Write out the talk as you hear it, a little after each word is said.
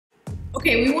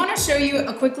Okay, we want to show you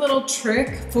a quick little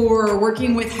trick for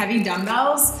working with heavy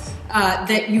dumbbells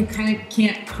that you kind of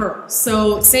can't curl.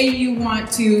 So say you want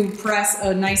to press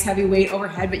a nice heavy weight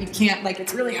overhead, but you can't, like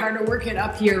it's really hard to work it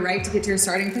up here, right, to get to your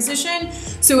starting position.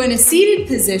 So in a seated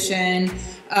position,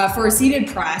 for a seated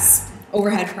press,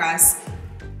 overhead press,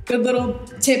 good little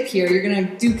tip here, you're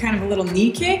gonna do kind of a little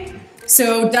knee kick.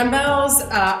 So dumbbells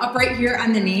up right here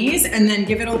on the knees, and then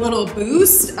give it a little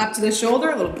boost up to the shoulder,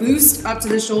 a little boost up to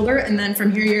the shoulder, and then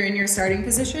from here you're in your starting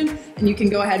position, and you can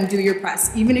go ahead and do your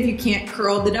press. Even if you can't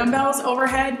curl the dumbbells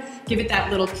overhead, give it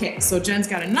that little kick. So Jen's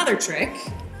got another trick.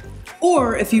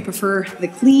 Or if you prefer the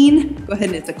clean, go ahead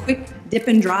and it's a quick dip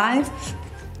and drive,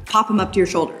 pop them up to your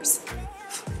shoulders.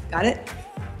 Got it?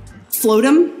 Float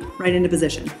them right into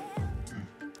position.